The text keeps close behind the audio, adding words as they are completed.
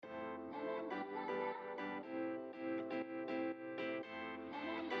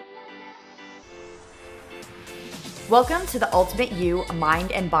Welcome to the Ultimate You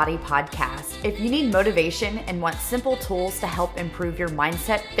Mind and Body Podcast. If you need motivation and want simple tools to help improve your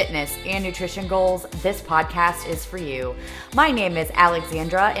mindset, fitness, and nutrition goals, this podcast is for you. My name is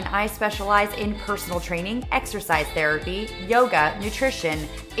Alexandra, and I specialize in personal training, exercise therapy, yoga, nutrition,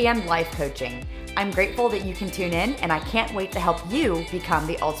 and life coaching. I'm grateful that you can tune in, and I can't wait to help you become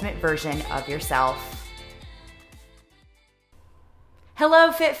the ultimate version of yourself.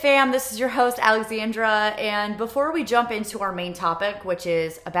 Hello, Fit Fam. This is your host, Alexandra. And before we jump into our main topic, which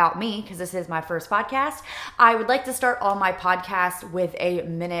is about me, because this is my first podcast, I would like to start all my podcasts with a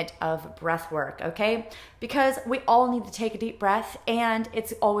minute of breath work, okay? Because we all need to take a deep breath, and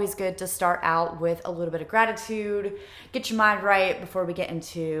it's always good to start out with a little bit of gratitude, get your mind right before we get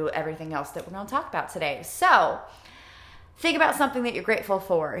into everything else that we're going to talk about today. So, think about something that you're grateful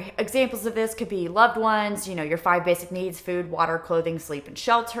for. Examples of this could be loved ones, your 5 basic needs: food, water, clothing, sleep, and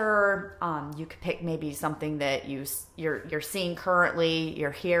shelter. You could pick maybe something that you're seeing currently, you're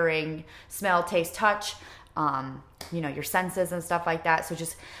hearing, smell, taste, touch, your senses and stuff like that. So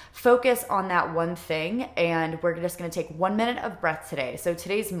just focus on that one thing, and we're just going to take 1 minute of breath today. So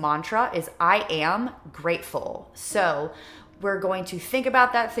today's mantra is I am grateful. So we're going to think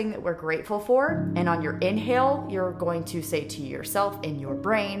about that thing that we're grateful for. And on your inhale, you're going to say to yourself in your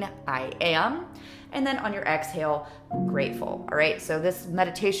brain, I am. And then on your exhale, grateful. All right. So this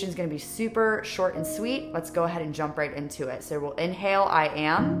meditation is going to be super short and sweet. Let's go ahead and jump right into it. So we'll inhale, I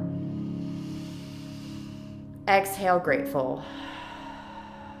am. Exhale, grateful.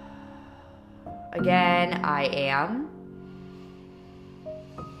 Again, I am.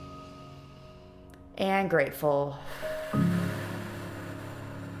 And grateful.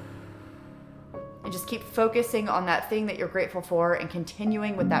 And just keep focusing on that thing that you're grateful for and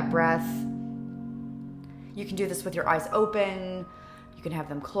continuing with that breath. You can do this with your eyes open. You can have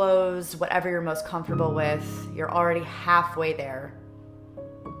them closed, whatever you're most comfortable with. You're already halfway there.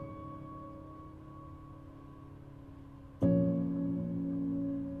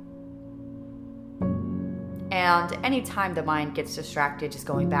 And anytime the mind gets distracted, just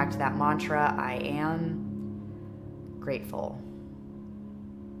going back to that mantra, I am grateful.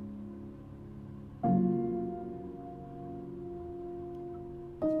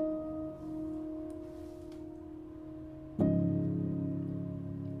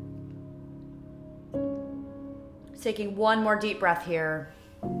 Taking one more deep breath here.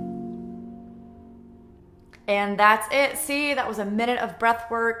 And that's it. See, that was a minute of breath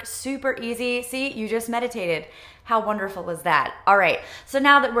work. Super easy. See, you just meditated. How wonderful is that? All right. So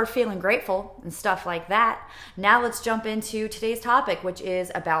now that we're feeling grateful and stuff like that, now let's jump into today's topic, which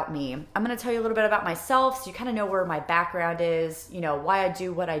is about me. I'm going to tell you a little bit about myself so you kind of know where my background is, why I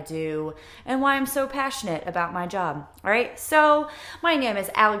do what I do, and why I'm so passionate about my job. All right. So my name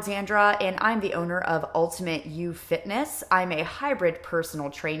is Alexandra, and I'm the owner of Ultimate You Fitness. I'm a hybrid personal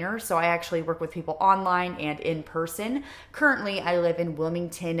trainer, so I actually work with people online and in person. Currently, I live in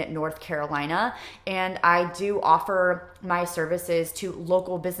Wilmington, North Carolina, and I do offer my services to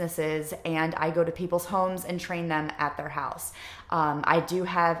local businesses, and I go to people's homes and train them at their house. I do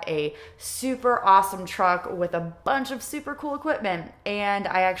have a super awesome truck with a bunch of super cool equipment, and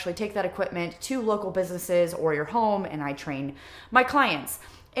I actually take that equipment to local businesses or your home, and I train my clients.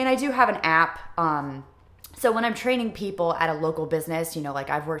 And I do have an app. So when I'm training people at a local business, like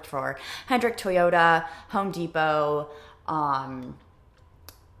I've worked for Hendrick Toyota, Home Depot,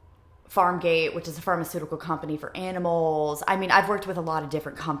 Farmgate, which is a pharmaceutical company for animals. I mean, I've worked with a lot of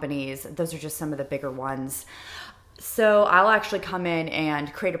different companies. Those are just some of the bigger ones. So I'll actually come in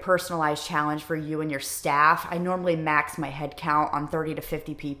and create a personalized challenge for you and your staff. I normally max my head count on 30 to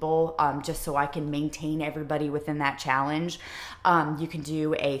 50 people, just so I can maintain everybody within that challenge. You can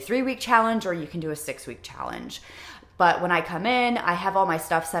do a 3-week challenge, or you can do a 6-week challenge. But when I come in, I have all my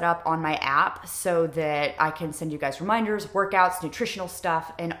stuff set up on my app so that I can send you guys reminders, workouts, nutritional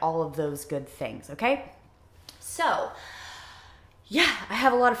stuff, and all of those good things, okay? So yeah, I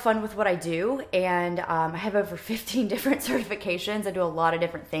have a lot of fun with what I do, and I have over 15 different certifications. I do a lot of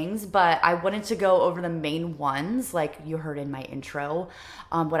different things, but I wanted to go over the main ones, like you heard in my intro,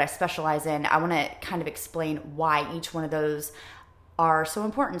 what I specialize in. I want to kind of explain why each one of those are so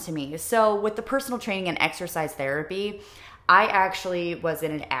important to me. So with the personal training and exercise therapy, I actually was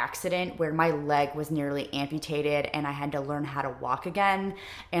in an accident where my leg was nearly amputated and I had to learn how to walk again.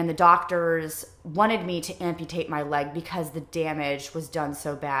 And the doctors wanted me to amputate my leg because the damage was done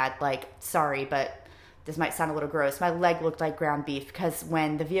so bad. Like, sorry, but this might sound a little gross, my leg looked like ground beef because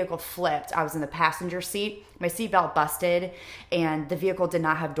when the vehicle flipped, I was in the passenger seat, my seatbelt busted, and the vehicle did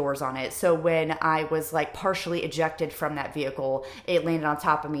not have doors on it. So when I was like partially ejected from that vehicle, it landed on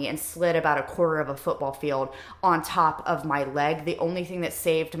top of me and slid about a quarter of a football field on top of my leg. The only thing that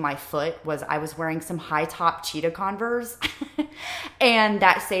saved my foot was I was wearing some high top cheetah Converse and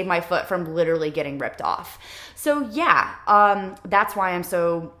that saved my foot from literally getting ripped off. So yeah, that's why I'm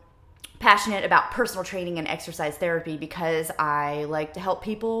so passionate about personal training and exercise therapy, because I like to help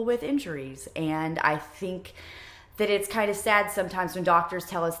people with injuries. And I think that it's kind of sad sometimes when doctors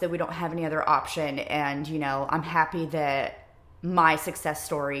tell us that we don't have any other option. And, you know, I'm happy that my success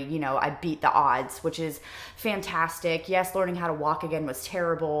story, you know, I beat the odds, which is fantastic. Yes, learning how to walk again was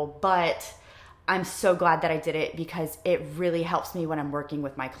terrible, but I'm so glad that I did it because it really helps me when I'm working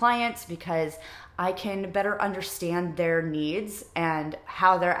with my clients, because I can better understand their needs and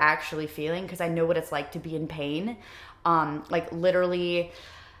how they're actually feeling, because I know what it's like to be in pain. Like literally,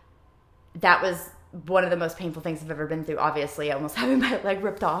 that was one of the most painful things I've ever been through. Obviously, almost having my leg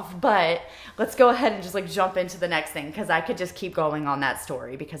ripped off, but let's go ahead and just like jump into the next thing, because I could just keep going on that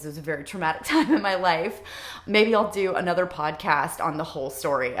story because it was a very traumatic time in my life. Maybe I'll do another podcast on the whole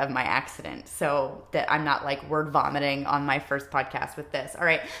story of my accident so that I'm not like word vomiting on my first podcast with this. All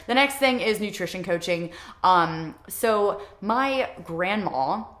right. The next thing is nutrition coaching. So my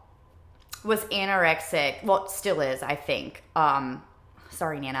grandma was anorexic. Well, still is, I think.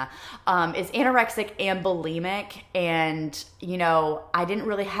 Sorry, Nana, is anorexic and bulimic. And, you know, I didn't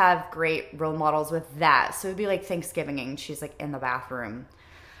really have great role models with that. So it'd be like Thanksgiving and she's like in the bathroom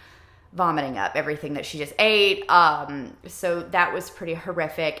vomiting up everything that she just ate. So that was pretty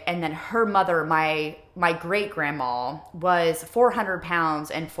horrific. And then her mother, my great grandma, was 400 pounds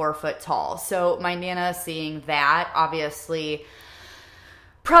and 4 foot tall. So my Nana seeing that obviously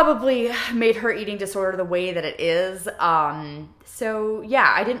probably made her eating disorder the way that it is. So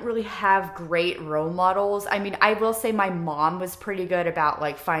yeah, I didn't really have great role models. I mean, I will say my mom was pretty good about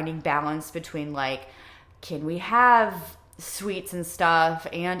like finding balance between like, can we have sweets and stuff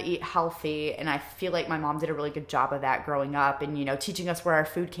and eat healthy? And I feel like my mom did a really good job of that growing up, and, you know, teaching us where our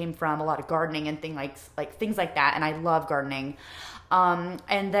food came from, a lot of gardening and things like that. And I love gardening.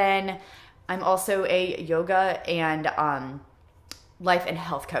 And then I'm also a yoga and, life and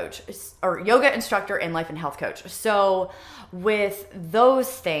health coach, or yoga instructor and life and health coach. So with those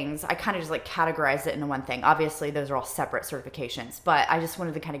things, I kind of just like categorize it into one thing. Obviously, those are all separate certifications, but I just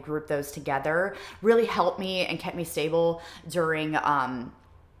wanted to kind of group those together. Really helped me and kept me stable during, I'm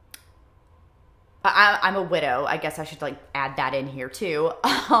a widow. I guess I should like add that in here too.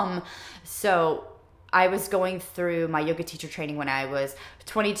 So I was going through my yoga teacher training when I was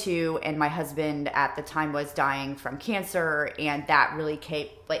 22, and my husband at the time was dying from cancer, and that really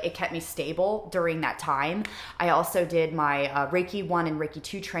kept me stable during that time. I also did my Reiki 1 and Reiki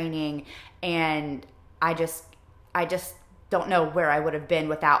 2 training, and I just don't know where I would have been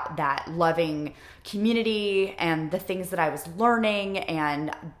without that loving community and the things that I was learning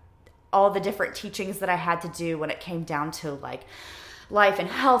and all the different teachings that I had to do when it came down to like life and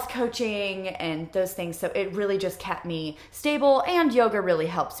health coaching and those things. So it really just kept me stable, and yoga really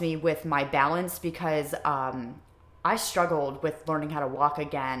helps me with my balance, because I struggled with learning how to walk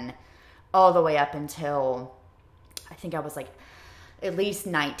again all the way up until I think I was like at least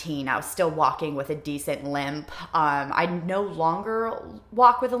 19. I was still walking with a decent limp. I no longer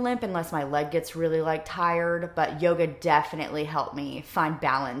walk with a limp unless my leg gets really like tired, but yoga definitely helped me find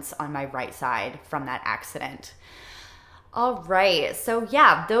balance on my right side from that accident. All right. So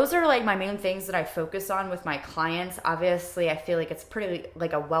yeah, those are like my main things that I focus on with my clients. Obviously, I feel like it's pretty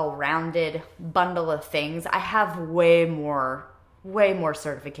like a well-rounded bundle of things. I have way more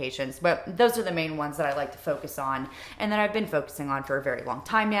certifications, but those are the main ones that I like to focus on and that I've been focusing on for a very long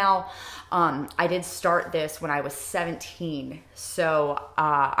time now. I did start this when I was 17. So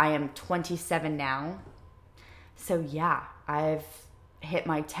I am 27 now. So yeah, I've hit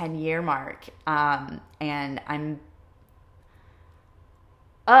my 10-year mark. And I'm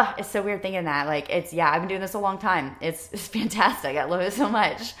it's so weird thinking that. Like, I've been doing this a long time. It's fantastic. I love it so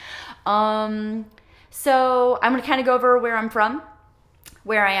much. So I'm going to kind of go over where I'm from,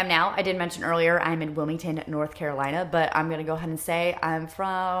 where I am now. I did mention earlier I'm in Wilmington, North Carolina, but I'm going to go ahead and say I'm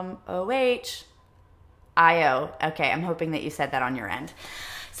from Ohio. Okay, I'm hoping that you said that on your end.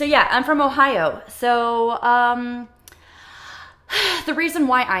 So yeah, I'm from Ohio. So the reason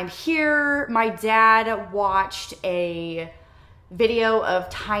why I'm here, my dad watched a video of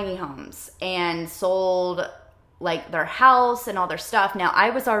tiny homes and sold like their house and all their stuff. Now, I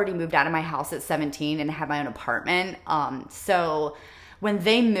was already moved out of my house at 17 and had my own apartment. So when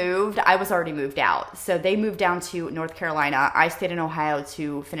they moved, I was already moved out. So they moved down to North Carolina. I stayed in Ohio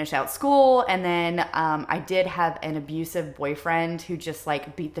to finish out school. And then I did have an abusive boyfriend who just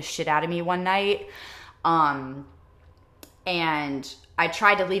like beat the shit out of me one night. And I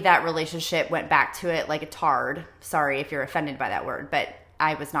tried to leave that relationship, went back to it like a tard. Sorry if you're offended by that word, but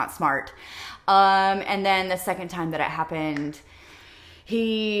I was not smart. And then the second time that it happened,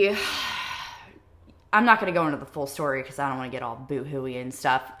 I'm not going to go into the full story because I don't want to get all boo-hooey and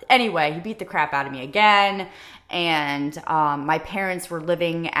stuff. Anyway, he beat the crap out of me again. And my parents were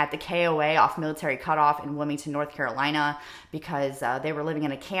living at the KOA off Military Cutoff in Wilmington, North Carolina, because they were living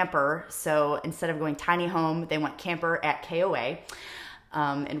in a camper. So instead of going tiny home, they went camper at KOA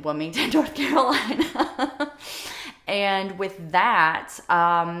in Wilmington, North Carolina. And with that,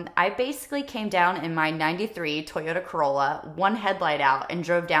 I basically came down in my 93 Toyota Corolla, one headlight out, and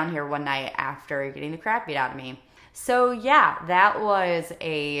drove down here one night after getting the crap beat out of me. So yeah, that was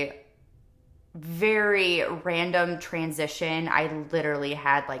a very random transition. I literally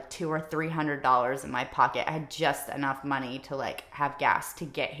had like $200 or $300 in my pocket. I had just enough money to like have gas to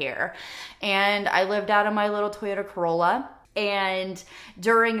get here. And I lived out of my little Toyota Corolla. And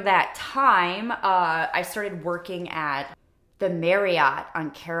during that time, I started working at the Marriott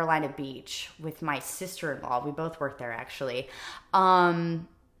on Carolina Beach with my sister-in-law. We both worked there, actually. And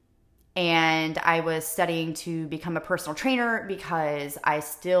I was studying to become a personal trainer because I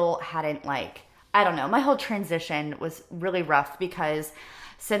still hadn't I don't know, my whole transition was really rough because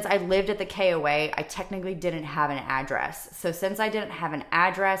since I lived at the KOA, I technically didn't have an address. So since I didn't have an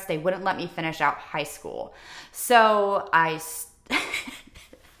address, they wouldn't let me finish out high school. So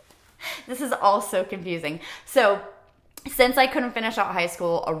this is all so confusing. So since I couldn't finish out high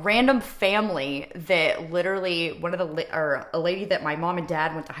school, a random family that literally a lady that my mom and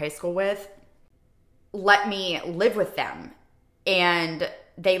dad went to high school with let me live with them. And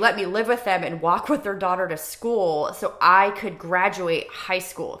they let me live with them and walk with their daughter to school so I could graduate high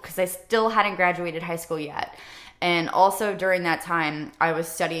school because I still hadn't graduated high school yet. And also during that time, I was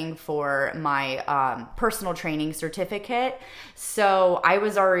studying for my personal training certificate. So I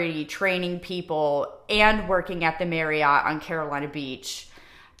was already training people and working at the Marriott on Carolina Beach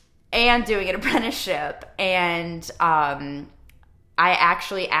and doing an apprenticeship. And I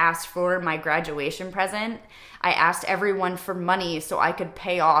actually asked for my graduation present. I asked everyone for money so I could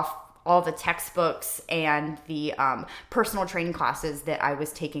pay off all the textbooks and the personal training classes that I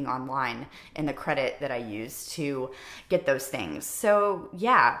was taking online and the credit that I used to get those things. So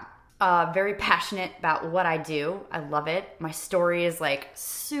yeah, very passionate about what I do. I love it. My story is like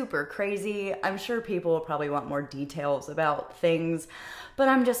super crazy. I'm sure people will probably want more details about things, but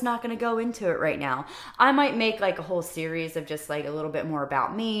I'm just not going to go into it right now. I might make like a whole series of just like a little bit more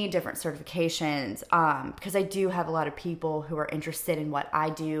about me, different certifications, because I do have a lot of people who are interested in what I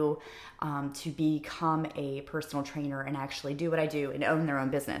do to become a personal trainer and actually do what I do and own their own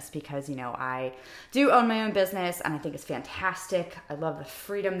business because, you know, I do own my own business and I think it's fantastic. I love the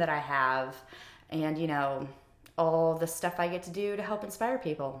freedom that I have and, you know, all the stuff I get to do to help inspire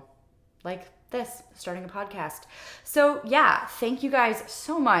people like this, starting a podcast. So yeah, thank you guys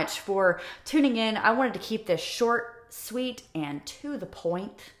so much for tuning in. I wanted to keep this short, sweet, and to the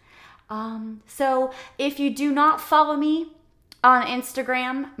point. So if you do not follow me on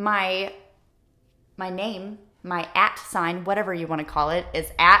Instagram, my name, my @ whatever you want to call it, is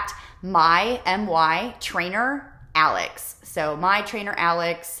at my trainer Alex. So my trainer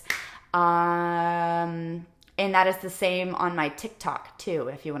Alex. And that is the same on my TikTok too,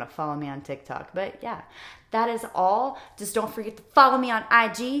 if you want to follow me on TikTok. But yeah, that is all. Just don't forget to follow me on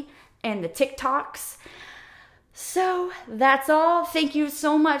IG and the TikToks. So that's all. Thank you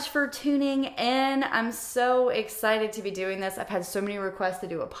so much for tuning in. I'm so excited to be doing this. I've had so many requests to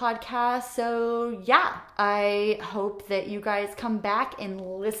do a podcast. So yeah, I hope that you guys come back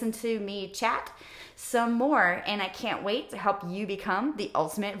and listen to me chat some more. And I can't wait to help you become the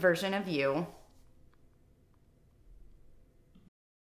ultimate version of you.